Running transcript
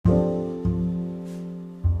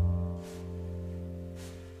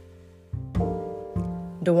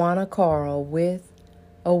Duana Carl with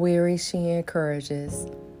A Weary She Encourages.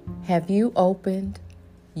 Have you opened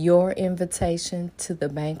your invitation to the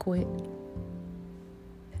banquet?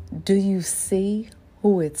 Do you see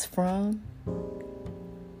who it's from?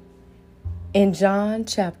 In John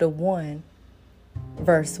chapter 1,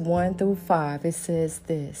 verse 1 through 5, it says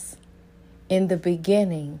this: In the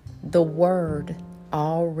beginning, the Word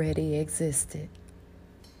already existed.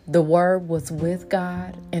 The Word was with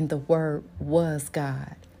God, and the Word was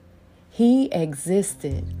God. He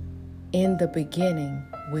existed in the beginning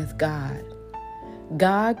with God.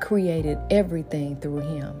 God created everything through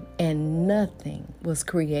him, and nothing was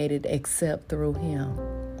created except through him.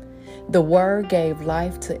 The Word gave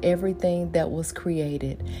life to everything that was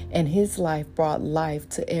created, and his life brought life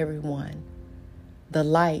to everyone. The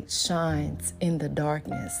light shines in the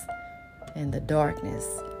darkness, and the darkness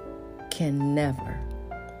can never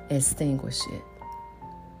extinguish it.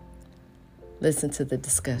 Listen to the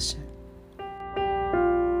discussion.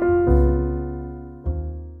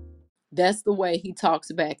 That's the way he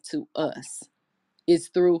talks back to us, is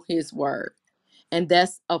through his word. And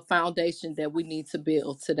that's a foundation that we need to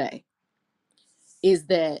build today, is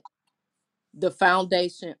that the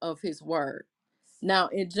foundation of his word. Now,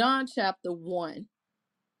 in John chapter 1,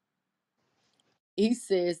 he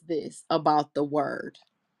says this about the word.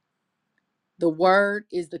 The word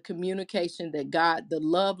is the communication that God, the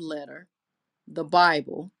love letter, the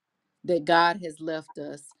Bible, that God has left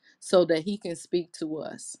us so that he can speak to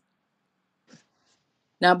us.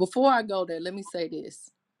 Now, before I go there, let me say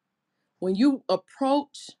this. When you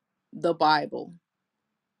approach the Bible,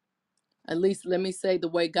 at least let me say the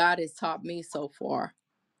way God has taught me so far,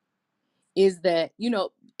 is that,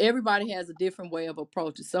 everybody has a different way of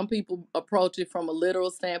approaching. Some people approach it from a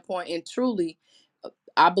literal standpoint, and truly,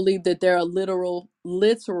 I believe that there are literal,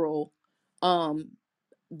 um,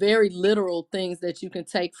 very literal things that you can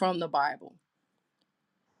take from the Bible.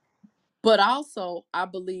 But also, I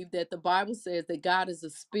believe that the Bible says that God is a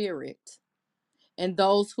spirit, and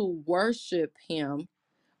those who worship him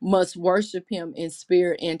must worship him in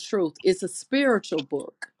spirit and truth. It's a spiritual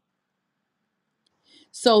book.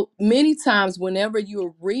 So many times whenever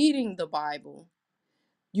you're reading the Bible,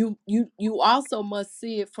 you also must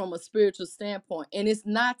see it from a spiritual standpoint, and it's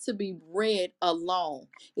not to be read alone.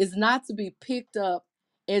 It's not to be picked up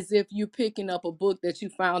as if you're picking up a book that you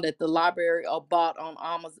found at the library or bought on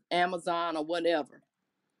Amazon or whatever.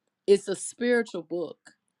 It's a spiritual book,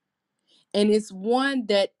 and it's one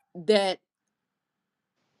that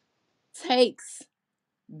takes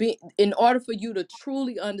in order for you to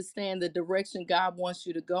truly understand the direction God wants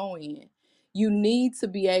you to go in. You need to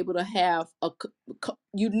be able to have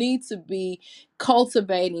you need to be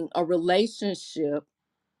cultivating a relationship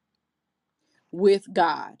with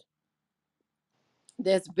God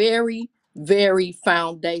that's very, very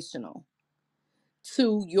foundational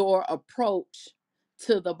to your approach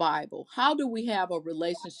to the Bible. How do we have a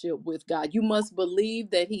relationship with God? You must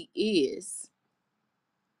believe that he is,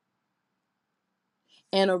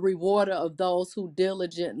 and a rewarder of those who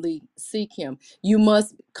diligently seek him. You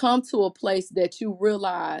must come to a place that you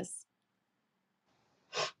realize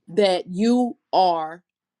that you are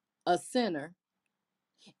a sinner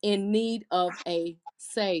in need of a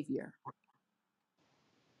savior.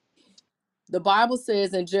 The Bible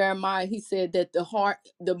says in Jeremiah, he said that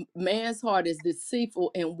the man's heart is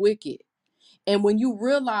deceitful and wicked. And when you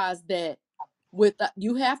realize that,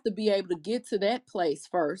 you have to be able to get to that place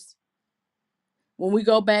first. When we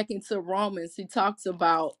go back into Romans, he talks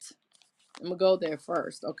about, I'm gonna go there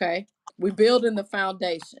first, okay? We're building the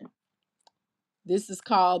foundation. This is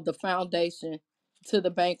called the foundation to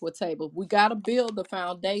the banquet table. We got to build the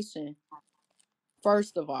foundation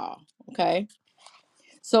first of all, okay?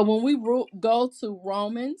 So when we go to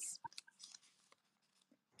Romans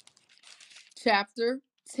chapter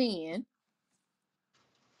 10,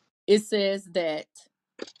 it says that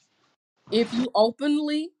if you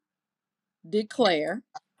openly declare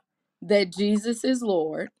that Jesus is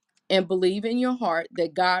Lord and believe in your heart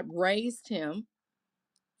that God raised him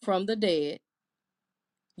from the dead,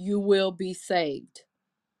 you will be saved.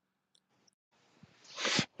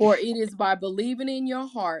 For it is by believing in your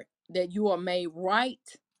heart that you are made right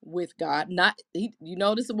with God. You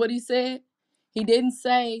notice what he said? He didn't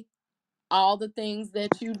say all the things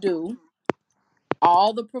that you do,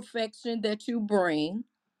 all the perfection that you bring.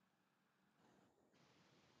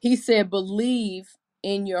 He said, believe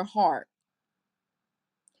in your heart.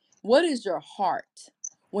 What is your heart?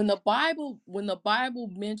 When the Bible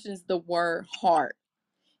mentions the word heart,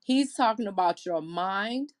 he's talking about your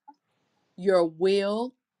mind, your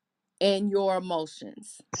will, and your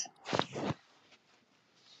emotions.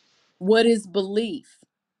 What is belief?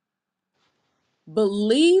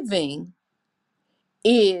 Believing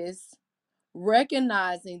is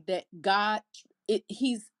recognizing that God,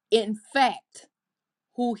 he's in fact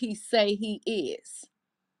who he say he is.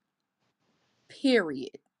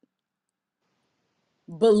 Period.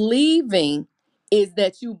 Believing is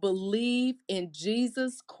that you believe in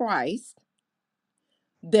Jesus Christ,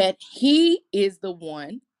 that he is the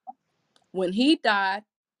one. When he died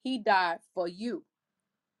for you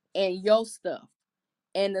and your stuff.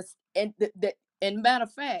 And matter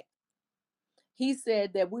of fact, he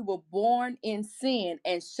said that we were born in sin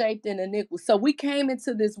and shaped in iniquity. So we came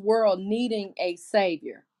into this world needing a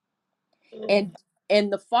savior. Mm.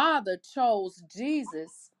 And the Father chose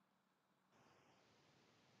Jesus.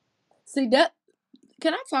 See that,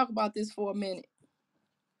 can I talk about this for a minute?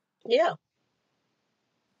 Yeah.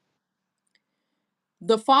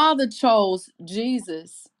 The Father chose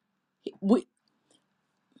Jesus. We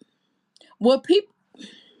what people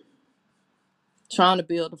trying to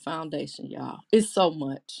build a foundation, y'all. It's so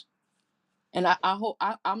much. And I hope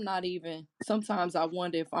I'm not even, sometimes I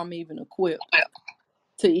wonder if I'm even equipped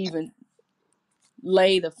to even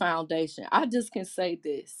lay the foundation. I just can say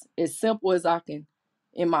this as simple as I can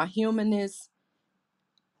in my humanness,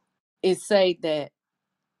 is say that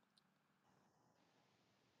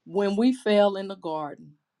when we fell in the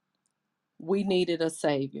garden, we needed a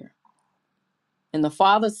savior. And the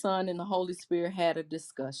Father, Son, and the Holy Spirit had a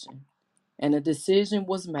discussion. And a decision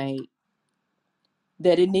was made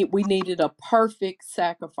that we needed a perfect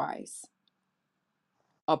sacrifice.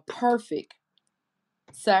 A perfect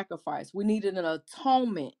sacrifice. We needed an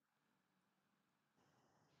atonement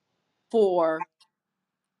for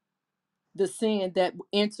the sin that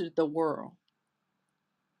entered the world.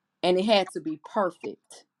 And it had to be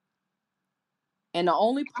perfect. And the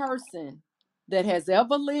only person that has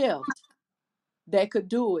ever lived that could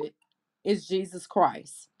do it is Jesus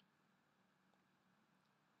Christ.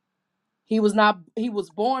 He was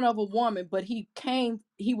born of a woman, but he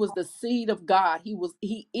was the seed of God.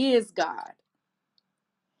 He is God.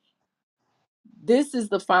 This is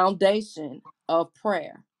the foundation of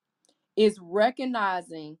prayer. Is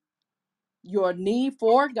recognizing your need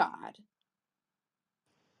for God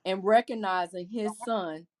and recognizing his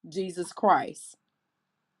son, Jesus Christ.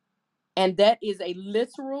 And that is a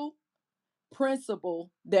literal principle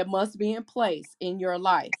that must be in place in your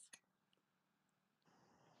life.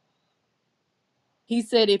 He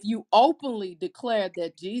said, if you openly declare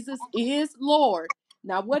that Jesus is Lord,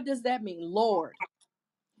 now what does that mean, Lord?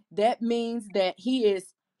 That means that he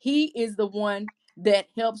is the one that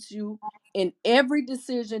helps you in every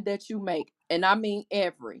decision that you make. And I mean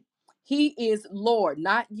every. He is Lord,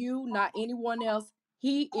 not you, not anyone else.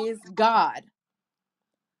 He is God.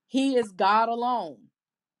 He is God alone.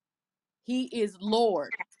 He is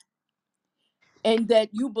Lord. And that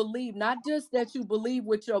you believe, not just that you believe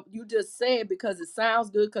what you just said because it sounds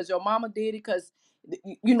good, because your mama did it, because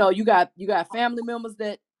you got family members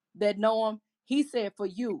that know him. He said for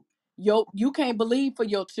you, you can't believe for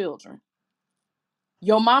your children.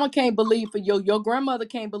 Your mama can't believe for you. Your grandmother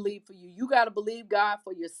can't believe for you. You got to believe God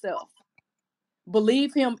for yourself.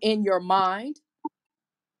 Believe him in your mind.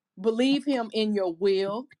 Believe him in your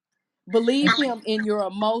will. Believe him in your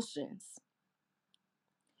emotions.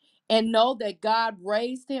 And know that God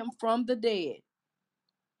raised him from the dead.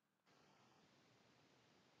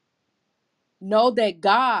 Know that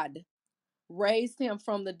God raised him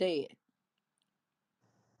from the dead.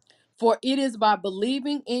 For it is by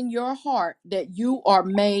believing in your heart that you are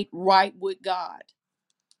made right with God.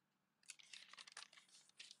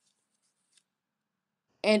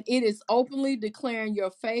 And it is openly declaring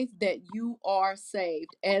your faith that you are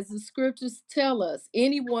saved. As the scriptures tell us,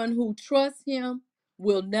 anyone who trusts him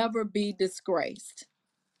will never be disgraced.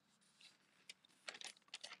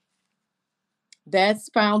 That's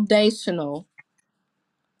foundational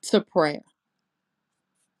to prayer.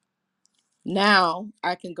 Now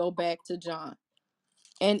I can go back to John.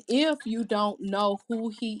 And if you don't know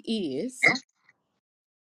who he is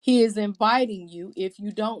inviting you, if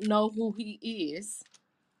you don't know who he is,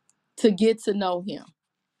 to get to know him.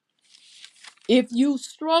 If you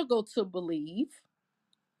struggle to believe,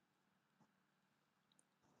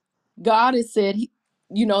 God has said,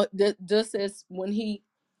 just as when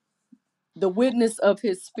the witness of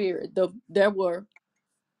his spirit, there were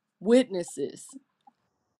witnesses.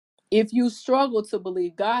 If you struggle to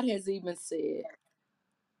believe, God has even said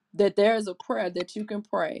that there is a prayer that you can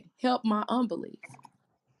pray. Help my unbelief.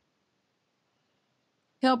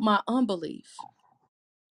 Help my unbelief.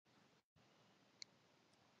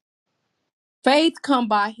 Faith come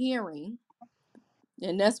by hearing,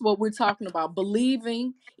 and that's what we're talking about.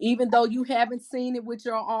 Believing, even though you haven't seen it with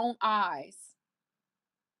your own eyes.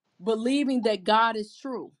 believing that God is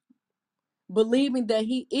true, believing that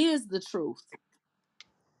he is the truth.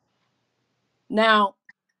 Now,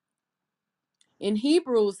 in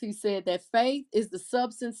Hebrews, he said that faith is the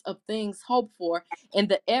substance of things hoped for and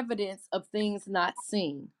the evidence of things not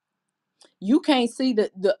seen. You can't see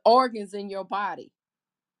the organs in your body,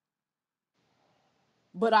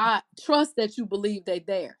 but I trust that you believe they're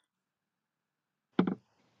there.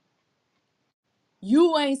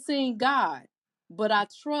 You ain't seen God, but I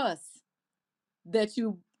trust that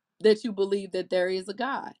you believe that there is a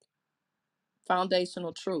God.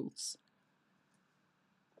 Foundational truths.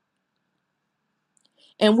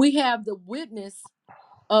 And we have the witness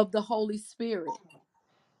of the Holy Spirit.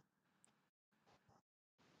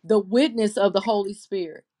 The witness of the Holy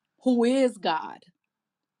Spirit, who is God,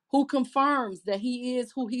 who confirms that he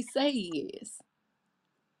is who he say he is.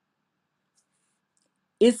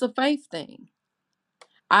 It's a faith thing.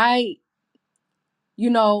 I, you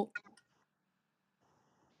know,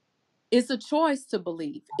 it's a choice to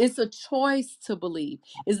believe. It's a choice to believe.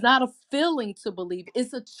 It's not a feeling to believe.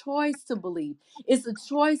 It's a choice to believe. It's a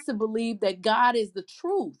choice to believe that God is the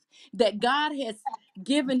truth, that God has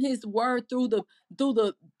given his word through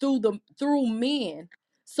men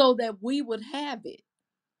so that we would have it.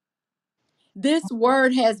 This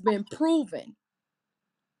word has been proven.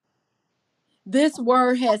 This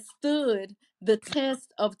word has stood the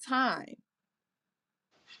test of time.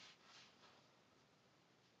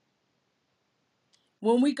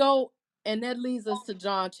 When we go, and that leads us to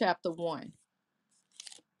John chapter 1.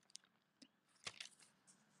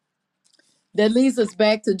 That leads us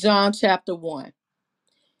back to John chapter 1.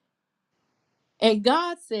 And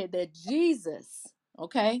God said that Jesus,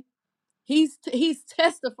 okay, he's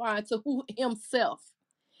testifying to who himself.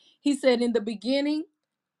 He said in the beginning,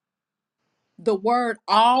 the word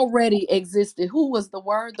already existed. Who was the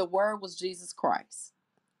word? The word was Jesus Christ.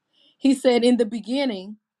 He said in the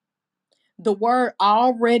beginning, the word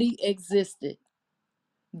already existed.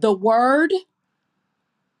 The word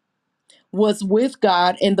was with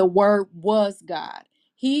God, and the word was God.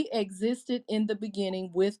 He existed in the beginning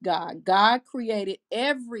with God. God created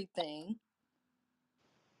everything.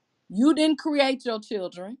 You didn't create your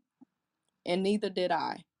children, and neither did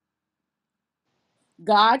I.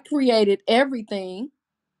 God created everything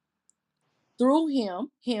through him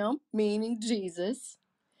meaning Jesus,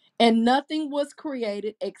 and nothing was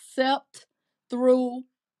created except through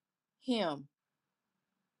him.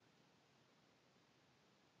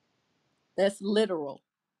 That's literal,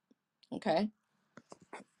 okay?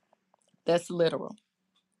 That's literal.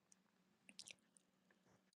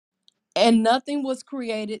 And nothing was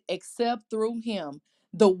created except through him.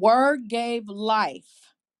 The word gave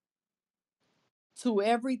life to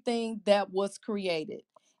everything that was created.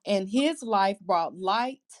 And his life brought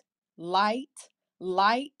light, light,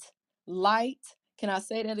 light. Can I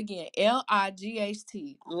say that again? Light,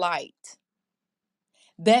 light.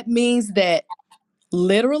 That means that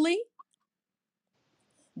literally,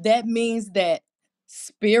 that means that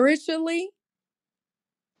spiritually,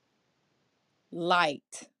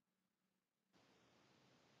 light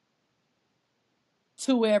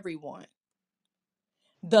to everyone.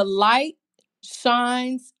 The light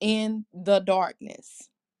shines in the darkness.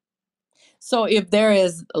 So if there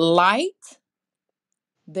is light,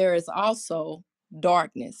 there is also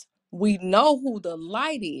darkness. We know who the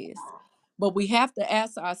light is, but we have to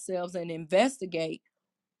ask ourselves and investigate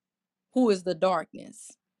who is the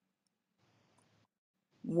darkness.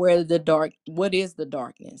 What is the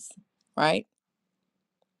darkness, right?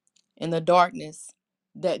 And the darkness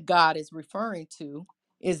that God is referring to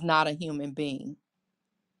is not a human being.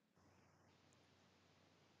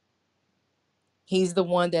 He's the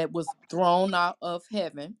one that was thrown out of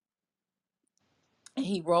heaven, and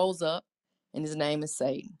he rose up, and his name is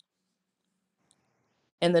Satan.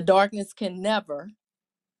 And the darkness can never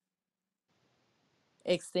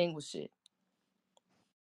extinguish it.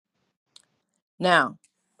 Now,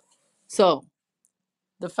 so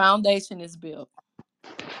the foundation is built.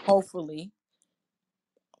 Hopefully,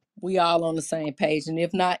 we all on the same page. And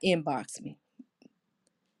if not, inbox me.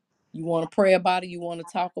 You want to pray about it? You want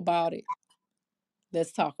to talk about it?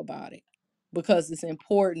 Let's talk about it. Because it's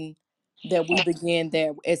important that we begin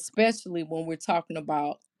there, especially when we're talking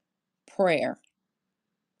about prayer.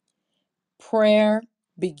 Prayer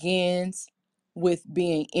begins with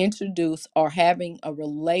being introduced or having a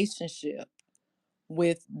relationship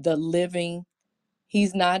with the living.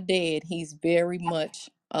 He's not dead, he's very much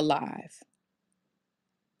alive.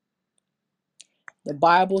 The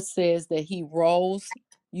Bible says that he rose.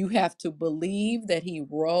 You have to believe that he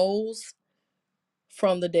rose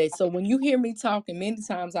from the dead. So when you hear me talking, many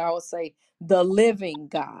times I will say the living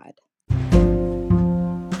God.